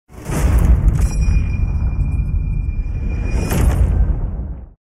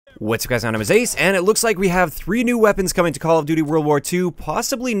What's up guys, my name is Ace, and it looks like we have 3 new weapons coming to Call of Duty World War II,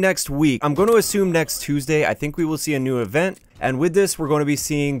 possibly next week. I'm going to assume next Tuesday. I think we will see a new event, and with this we're going to be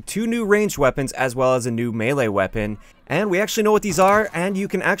seeing 2 new ranged weapons as well as a new melee weapon. And we actually know what these are, and you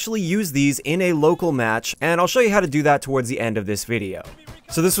can actually use these in a local match, and I'll show you how to do that towards the end of this video.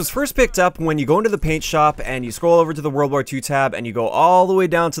 So this was first picked up when you go into the paint shop and you scroll over to the World War II tab and you go all the way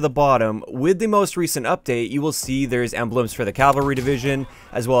down to the bottom. With the most recent update, you will see there's emblems for the cavalry division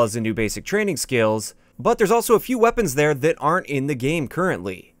as well as the new basic training skills, but there's also a few weapons there that aren't in the game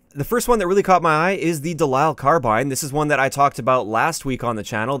currently. The first one that really caught my eye is the Lisle Carbine. This is one that I talked about last week on the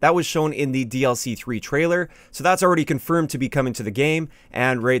channel. That was shown in the DLC 3 trailer, so that's already confirmed to be coming to the game,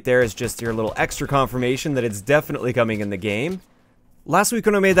 and right there is just your little extra confirmation that it's definitely coming in the game. Last week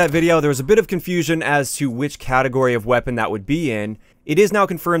when I made that video, there was a bit of confusion as to which category of weapon that would be in. It is now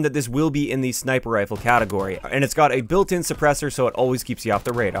confirmed that this will be in the sniper rifle category, and it's got a built-in suppressor so it always keeps you off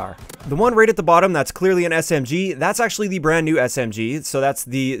the radar. The one right at the bottom that's clearly an SMG, that's actually the brand new SMG, so that's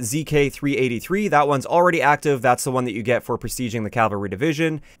the ZK383. That one's already active, that's the one that you get for prestiging the cavalry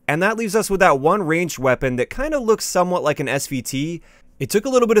division. And that leaves us with that one ranged weapon that kind of looks somewhat like an SVT. It took a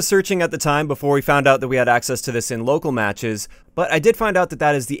little bit of searching at the time before we found out that we had access to this in local matches, but I did find out that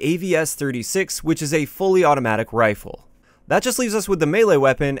that is the AVS-36, which is a fully automatic rifle. That just leaves us with the melee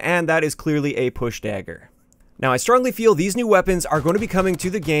weapon, and that is clearly a push dagger. Now, I strongly feel these new weapons are going to be coming to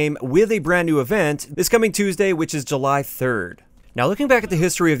the game with a brand new event this coming Tuesday, which is July 3rd. Now, looking back at the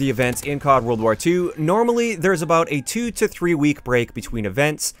history of the events in CoD World War II, normally there's about a 2 to 3 week break between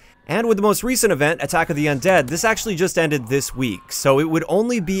events, and with the most recent event, Attack of the Undead, this actually just ended this week, so it would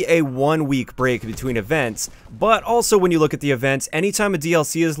only be a 1 week break between events. But also when you look at the events, anytime a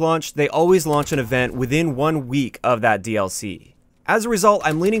DLC is launched, they always launch an event within 1 week of that DLC. As a result,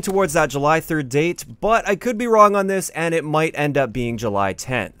 I'm leaning towards that July 3rd date, but I could be wrong on this and it might end up being July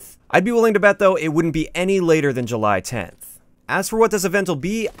 10th. I'd be willing to bet though it wouldn't be any later than July 10th. As for what this event will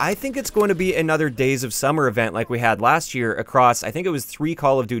be, I think it's going to be another Days of Summer event like we had last year across, I think it was 3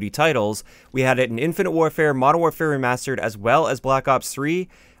 Call of Duty titles. We had it in Infinite Warfare, Modern Warfare Remastered, as well as Black Ops 3.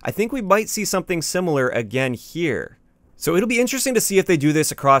 I think we might see something similar again here. So it'll be interesting to see if they do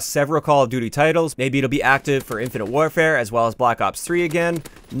this across several Call of Duty titles. Maybe it'll be active for Infinite Warfare as well as Black Ops 3 again.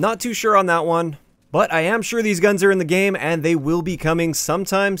 Not too sure on that one. But I am sure these guns are in the game and they will be coming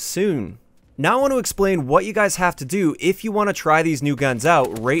sometime soon. Now I want to explain what you guys have to do if you want to try these new guns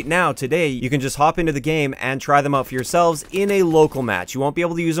out right now, today. You can just hop into the game and try them out for yourselves in a local match. You won't be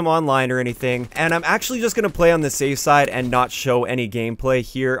able to use them online or anything. And I'm actually just going to play on the safe side and not show any gameplay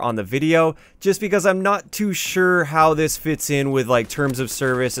here on the video, just because I'm not too sure how this fits in with like terms of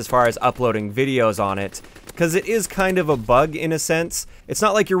service as far as uploading videos on it. Because it is kind of a bug in a sense. It's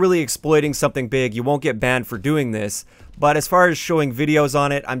not like you're really exploiting something big. You won't get banned for doing this. But as far as showing videos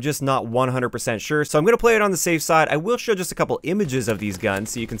on it, I'm just not 100% sure. So I'm going to play it on the safe side. I will show just a couple images of these guns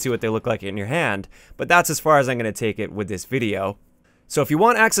so you can see what they look like in your hand. But that's as far as I'm going to take it with this video. So if you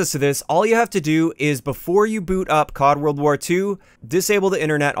want access to this, all you have to do is before you boot up CoD World War II, disable the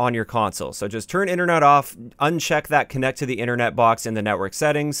internet on your console. So just turn internet off, uncheck that connect to the internet box in the network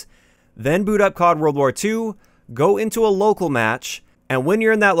settings. Then boot up CoD World War II, go into a local match, and when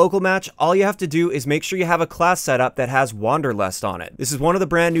you're in that local match, all you have to do is make sure you have a class setup that has Wanderlust on it. This is one of the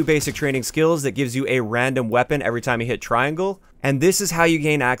brand new basic training skills that gives you a random weapon every time you hit triangle, and this is how you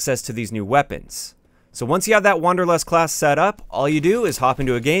gain access to these new weapons. So once you have that Wanderlust class set up, all you do is hop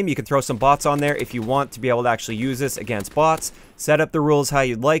into a game. You can throw some bots on there if you want to be able to actually use this against bots, set up the rules how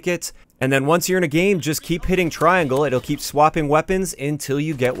you'd like it, and then once you're in a game, just keep hitting triangle. It'll keep swapping weapons until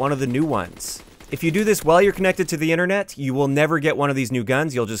you get one of the new ones. If you do this while you're connected to the internet, you will never get one of these new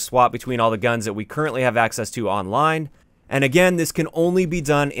guns. You'll just swap between all the guns that we currently have access to online. And again, this can only be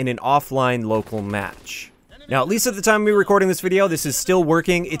done in an offline local match. Now, at least at the time of me recording this video, this is still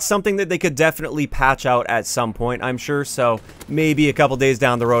working. It's something that they could definitely patch out at some point, I'm sure. So maybe a couple days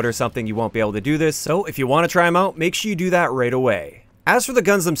down the road or something, you won't be able to do this. So if you want to try them out, make sure you do that right away. As for the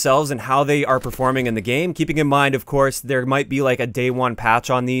guns themselves and how they are performing in the game, keeping in mind, of course, there might be like a day 1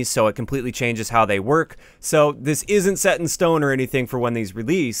 patch on these, so it completely changes how they work. So this isn't set in stone or anything for when these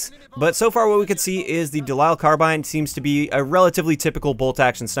release. But so far what we could see is the Lisle Carbine seems to be a relatively typical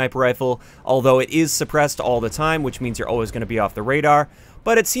bolt-action sniper rifle, although it is suppressed all the time, which means you're always going to be off the radar.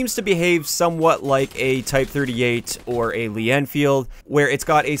 But it seems to behave somewhat like a Type 38 or a Lee Enfield, where it's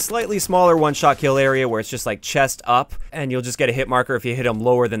got a slightly smaller one-shot kill area where it's just like chest up, and you'll just get a hit marker if you hit them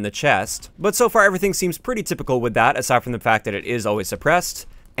lower than the chest. But so far everything seems pretty typical with that, aside from the fact that it is always suppressed.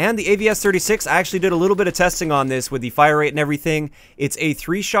 And the AVS-36, I actually did a little bit of testing on this with the fire rate and everything. It's a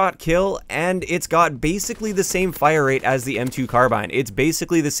 3-shot kill, and it's got basically the same fire rate as the M2 Carbine. It's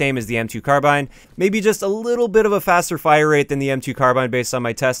basically the same as the M2 Carbine, maybe just a little bit of a faster fire rate than the M2 Carbine based on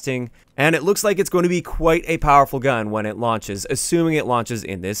my testing. And it looks like it's going to be quite a powerful gun when it launches, assuming it launches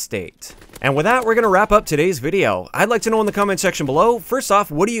in this state. And with that, we're going to wrap up today's video. I'd like to know in the comment section below, first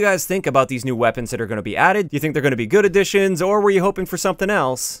off, what do you guys think about these new weapons that are going to be added? Do you think they're going to be good additions, or were you hoping for something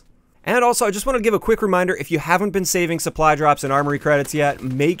else? And also, I just want to give a quick reminder, if you haven't been saving supply drops and armory credits yet,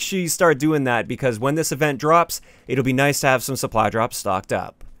 make sure you start doing that, because when this event drops, it'll be nice to have some supply drops stocked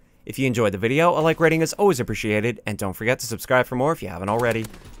up. If you enjoyed the video, a like rating is always appreciated, and don't forget to subscribe for more if you haven't already.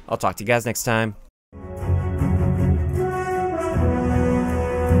 I'll talk to you guys next time.